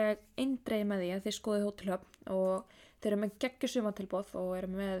mæli ég eindregið með því að þið skoðið Hotel Hub og þeir eru með geggjur sumartilboð og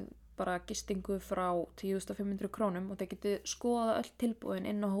eru með bara gistingu frá 10.500 krónum og þeir getið skoðað öll tilboðin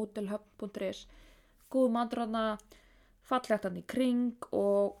inn á hotelhub.is. Góð matur þarna, fallegt þarna í kring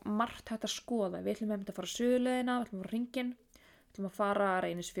og margt hægt að skoða. Við ætlum að fara suðurleiðina, við ætlum að fara hringinn, við ætlum að fara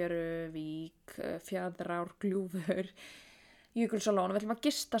Reynisfjöru, Vík, Fjaðrár, Gljúfur, Jökulsárlón og við ætlum að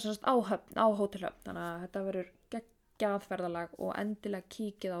gista á Hotel Hub. Þannig að þetta verður geggjað ferðalag og endilega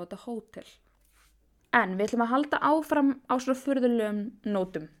kíkið á þetta hótel. En við ætlum að halda áfram á svona furðulegum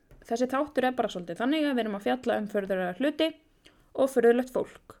nótum. Þessi þáttur er bara svolítið þannig að við erum að fjalla furðulega hluti og furðulegt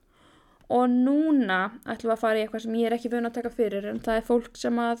fólk. Og núna ætlum við að fara í eitthvað sem ég er ekki vön að taka fyrir en það er fólk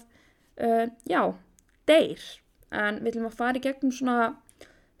sem að, deyr. En við ætlum að fara í gegnum svona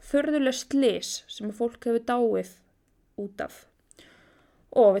furðuleg slys sem fólk hefur dáið út af.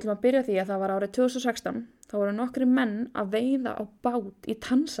 Og við ætlum að byrja því að það var árið 2016, þá voru nokkrir menn að veiða á bát í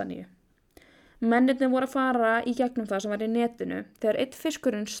Tansaníu. Mennirnir voru að fara í gegnum það sem var í netinu þegar einn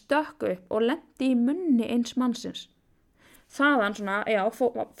fiskurinn stökk upp og lenti í munni eins mannsins. Þaðan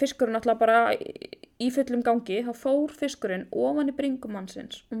fiskurinn alltaf bara í fullum gangi, þá fór fiskurinn ofan í bringum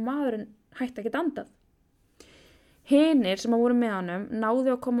mannsins og maðurinn hætti ekkert andað. Hinir sem voru með honum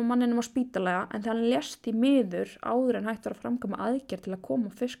náðu að koma manninum á spítalega en þann lést í miður áður en hægt var að framkvæma aðgerð til að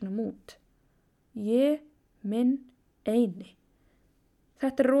koma fisknum út. Ég minn eini.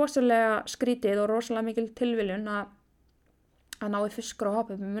 Þetta er rosalega skrítið og rosalega mikil tilviljun að nái fiskur að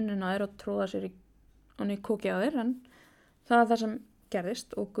hoppa upp með munnina þér og tróða sér í kóki á þér, en það er það sem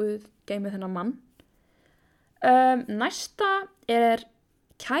gerðist og Guð geymi þennan mann. Næsta er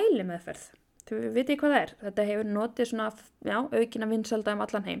kælimeðferð. Þið vitið hvað það er. Þetta hefur notið svona, aukina vinsælda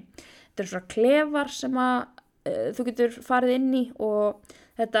allan heim. Þetta eru svona klefar sem þú getur farið inn í og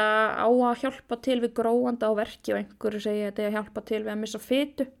þetta á að hjálpa til við gróanda á verki og einhverju segja þetta að hjálpa til við að missa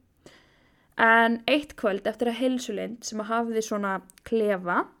fitu. En eitt kvöld eftir að heilsulind sem hafði svona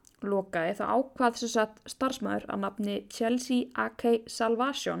klefa lokaði þá ákvað starfsmaður að nafni Chelsea A.K.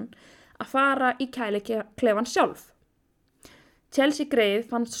 Salvation að fara í kæliklefan sjálf. Chelsea greið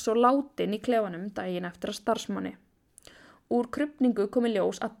fannst svo látin í klefanum daginn eftir að starfsmanni. Úr krufningu kom í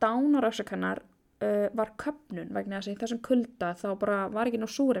ljós að dánarásök hennar var köfnun vegna þess að í þessum kulda þá bara var ekki nóg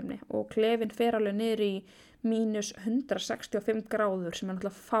súrefni og klefinn fer alveg niður í mínus 165 gráður sem er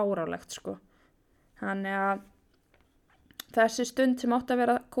náttúrulega fáránlegt sko. Þannig að þessi stund sem átti að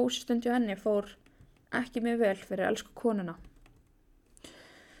vera kósí stund hjá henni fór ekki mjög vel fyrir elsku konuna.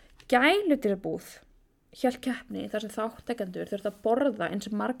 Gæludýrabúð hélt keppni þar sem þátttakendur þurftu að borða eins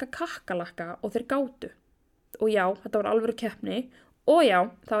marga kakkalakka og þeir gátu. Og já, þetta var alvöru keppni og já,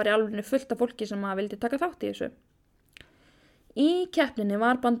 það var í alvörinu fullt af fólki sem vildi taka þátt í þessu. Í keppninni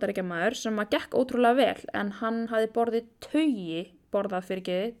var bandaríkjamaður sem gekk ótrúlega vel en hann hafði borðað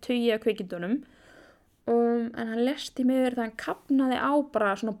tugi af kvikindunum en hann lést í miður þegar hann kafnaði á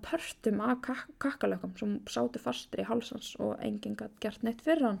bara svona pörtum af kakkalökkum sem sátu fastir í hálsans og enginn gat gert neitt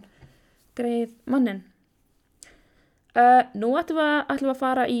fyrir hann, greið mannin. Nú ætlum við að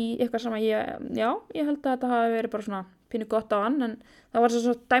fara í eitthvað sem ég held að þetta hafi verið bara svona pínu gott á hann, en það var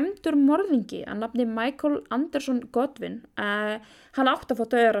svo dæmdur morðingi að nafni Michael Anderson Godwin. Hann átti að fá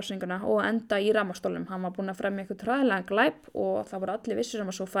dauðarefsinguna og enda í rafmagnsstólnum. Hann var búinn að fremja eitthvað hræðilegan glæp og það voru allir vissir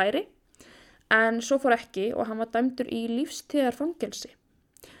sem að svo færi, en svo fór ekki og hann var dæmdur í lífstíðarfangelsi.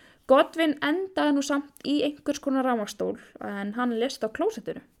 Godwin endaði nú samt í einhvers konar rafmagnsstól en hann lést á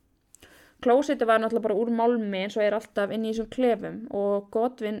klósettinu. Klósettið var náttúrulega bara úr málmi eins og alltaf inn í þessum klefum og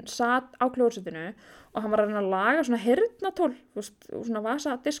Godwin sat á klósettinu og hann var að reyna að laga svona heyrnartól, svona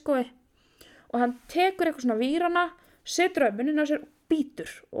vasadiskói, og hann tekur eitthvað svona vírana, setur á munninn á sér og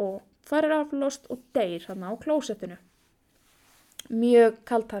bítur og farir aflóst og deyr þarna á klósettinu. Mjög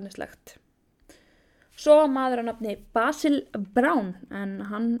kaldhæðnislegt. Svo var maður að nafni Basil Brown, en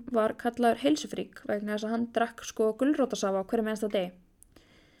hann var kallaður heilsufrík vegna þess að hann drakk gulrótarsafa á hverjum einasta degi.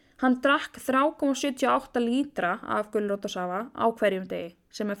 Hann drakk 3,78 lítra af gulrótarsafa á hverjum degi,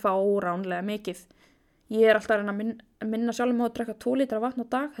 sem fáránlega mikið. Ég alltaf að reyna að minna sjálfum á að drekka 2 lítra vatn á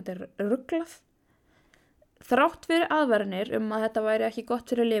dag, þetta ruglað. Þrátt fyrir aðvaranir að þetta væri ekki gott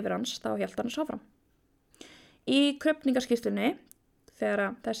fyrir lifur hans, þá hélt hann áfram. Í krufningaskýrslunni,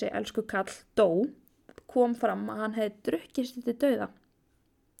 þegar þessi elsku kall dó, kom fram að hann hefði drukkist til dauða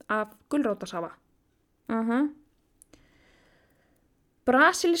af gulrótarsafa.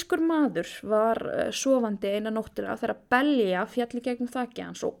 Brasilískur maður var sofandi eina nóttina þegar belja fjalli gegnum þakið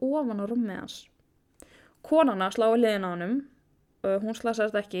hans og ofan á rúmið hans. Konana slá í hliðina á honum, hún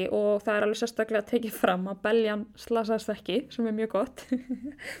slasaðist ekki og það alveg sérstaklega tekið fram að beljan slasaðist ekki, sem mjög gott.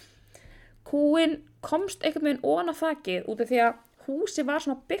 Kúin komst einhvern veginn ofan á þakið út af því að húsi var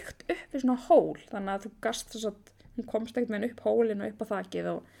svona byggt upp í svona hól, þannig að þú gast þess að hún komst einhvern veginn upp hólinu upp á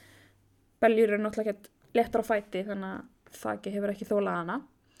þakið og beljur náttúrulega ekkert léttar á fæti, þannig að þakið hefur ekki þólað hana.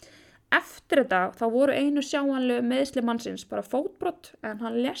 Eftir þetta þá voru einu sjáanlegu meiðsli mannsins bara fótbrot, en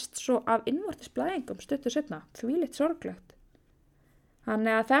hann lést svo af innvortisblæðingum stuttu seinna, þvílíkt sorglegt.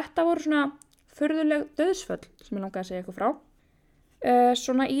 Þannig að þetta voru svona furðuleg dauðsföll sem ég langaði að segja ykkur frá.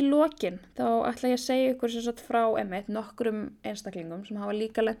 Svona í lokin þá ætla ég að segja ykkur sem sagt frá nokkrum einstaklingum sem hafa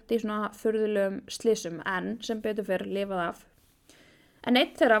líka lent í svona furðulegum slysum en sem betur fyrr lifað af. En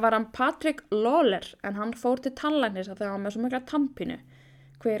einn þeirra var hann Patrick Lawler, en hann fór til tannlæknis að það var með svo mikla tannpínu.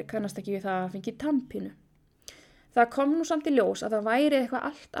 Hver kannast ekki við það að fengi tannpínu? Það kom nú samt í ljós að það væri eitthvað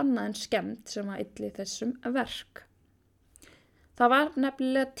allt annað en skemmt sem að ylli þessum verk. Það var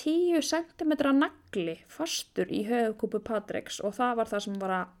nefnilega 10 cm nagli fastur í höfuðkúpu Patricks og það var það sem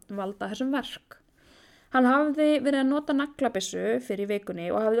var að valda þessum verk. Hann hafði verið að nota naglabyssu fyrir vikunni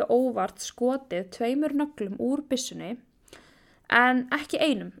og hafði óvart skotið 2 naglum úr byssunni, en ekki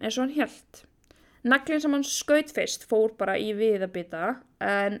einum eins og hann hélt. Naglinn sem hann skaut fyrst fór bara í viðabita,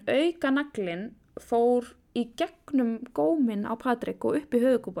 en auka naglinn fór í gegnum góminn á Patrick og upp í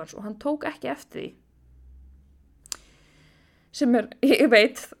höfuðkúpans og hann tók ekki eftir því. Sem ég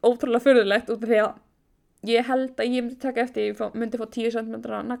veit, ótrúlega furðulegt út af því að ég held að ég myndi taka eftir, ég myndi fá 10 cm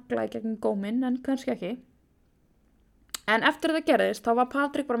nagla í gegnum góminn, en kannski ekki. En eftir þetta gerðist, þá var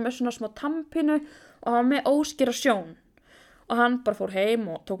Patrick bara með svona smá tannpínu og hann var með óskýra sjón. Og hann bara fór heim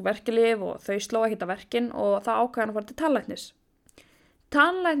og tók verkjalyf og þau sló ekkert af verkin og það ákvað hann að fara til tannlæknis.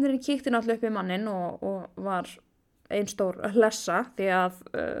 Tannlæknirinn kíkti náttúrulega upp í mannin og var ein stór hlessa því að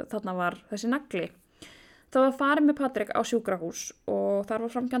þarna var þessi nagli. Það var farið með Patrick á sjúkrahús og þar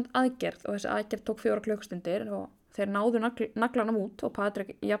var framkvæmd aðgerð og þessi aðgerð tók 4 klukkustundir og þeir náðu naglanum út og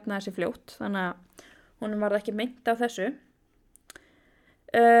Patrick jafnaði sig fljótt, þannig að honum varð ekki meint af þessu.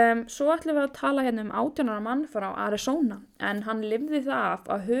 Svo ætlum við að tala hérna 18 ára mann frá Arizona, en hann lifði það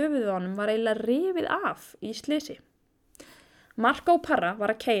af að höfuðið á honum var eiginlega rifið af í slysi. Marco Parra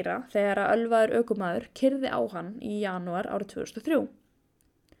var að keyra þegar að ölvaður ökumaður keyrði á hann í janúar árið 2003.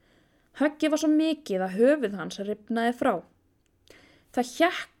 Höggið var svo mikið að höfuð hans rifnaði frá. Það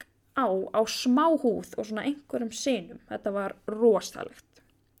hékk á smá húð og svona einhverjum sinum. Þetta var rosalegt.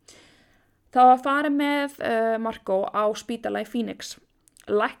 Það var farið með Marco á spítala í Phoenix.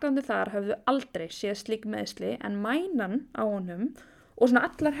 Læknandi þar höfðu aldrei séð slík meðsli, en mænan á honum og svona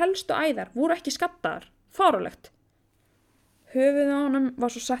allar helstu æðar voru ekki skaddaðar. Fáránlegt. Höfuðið á honum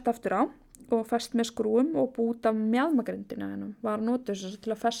var svo sett aftur á og fest með skrúum og bút af mjaðmagrindina hennum var notuð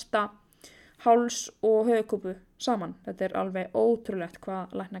til að festa háls og höfuðkúpu saman. Þetta alveg ótrúlegt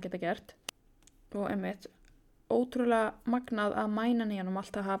hvað læknar geta gert. Og ótrúlega magnað að mænan í honum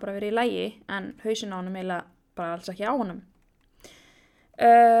alltaf hafa bara verið í lagi, en hausinn á honum eiginlega bara alls ekki á honum.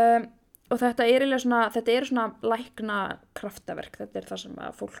 og þetta er svona lækna kraftaverk, þetta er það sem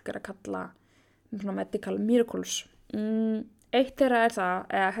að fólk að kalla svona medical miracles. Eitt þeirra er það,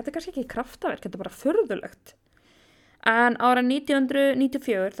 þetta er kannski ekki kraftaverk, þetta er bara furðulegt. En árið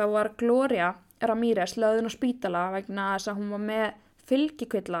 1994 þá var Gloria Ramírez lögð inn á spítala vegna þess að hún var með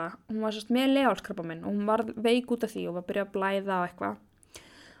fylgikvilla, hún var með leghálskrabbamein og hún var veik út af því og var byrjað að blæða og eitthvað.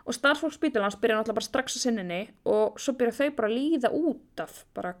 Og starfsfólk spítalans byrja náttúrulega bara strax að sinninni og svo byrja þau bara að líða út af,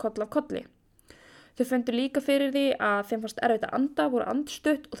 bara koll af kolli. Þau fengu líka fyrir því að þeim fannst erfitt að anda, voru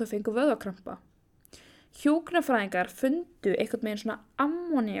andstutt og þau fengu vöðvakrampa. Hjúkrunarfræðingar fundu einhvern veginn svona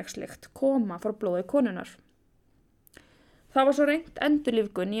ammoníakslykt koma frá blóði konunnar. Það var svo reynt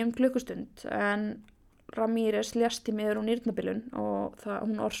endurlífgun í klukkustund en Ramírez lést í miður úr nýrnabilun og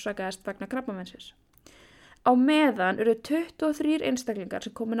hún orsakaðist vegna krabbameinsins. Á meðan eru 23 einstaklingar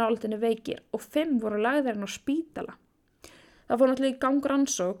sem komu nálægt henni veikir og 5 voru lagðir inn á spítala. Það fór náttúrulega í gang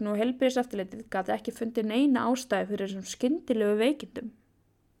rannsókn og heilbrigðiseftirlitið gat ekki fundið neina ástæðu fyrir þessum skyndilegu veikindum.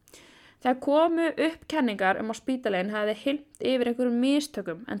 Þegar komu upp kenningar að spítalinn hefði hylmt yfir einhverjum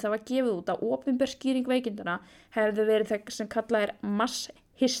mistökum en það var gefið út að opinber skýring veikindana hefði verið það sem kallað er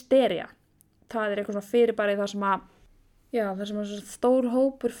masshystería. Það er eitthvað svona fyrirbæri þar sem stór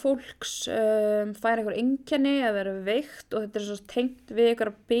hópur fólks fær einhver einkenni eða eru veikt og þetta er svo tengt við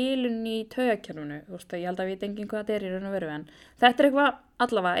einhverja bilun í taugakerfinu. Þú veist, ég held að vita enginn hvað þetta er í raun og veru en þetta er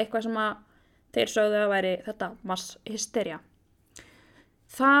eitthvað sem að þeir sögðu að væri þetta masshystería.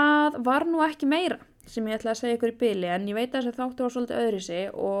 Það var nú ekki meira sem ég ætla að segja ykkur í bili en ég veit að þessi þáttur var svolítið öðruvísi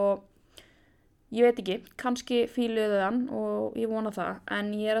og ég veit ekki, kannski fíluðu hann og ég vona það en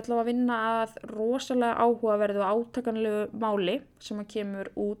ég er allavega að vinna að rosalega áhugaverðu og átakanlegu máli sem að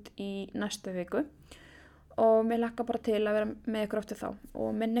kemur út í næstu viku og mér hlakka bara til að vera með ykkur eftir þá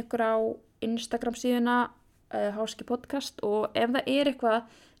og minn ykkur á Instagram síðuna Háski podcast og ef það er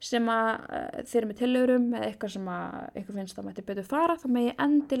eitthvað sem að þið eru með tillögurum eða eitthvað sem að ykkur finnst að mætti betur fara þá með ég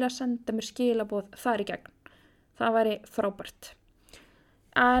endilega senda mér skilaboð þar í gegn. Það væri frábært.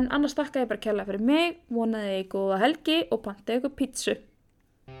 En annars þakka ég bara kærlega fyrir mig, vonaði ég góða helgi og pantaði ykkur pítsu.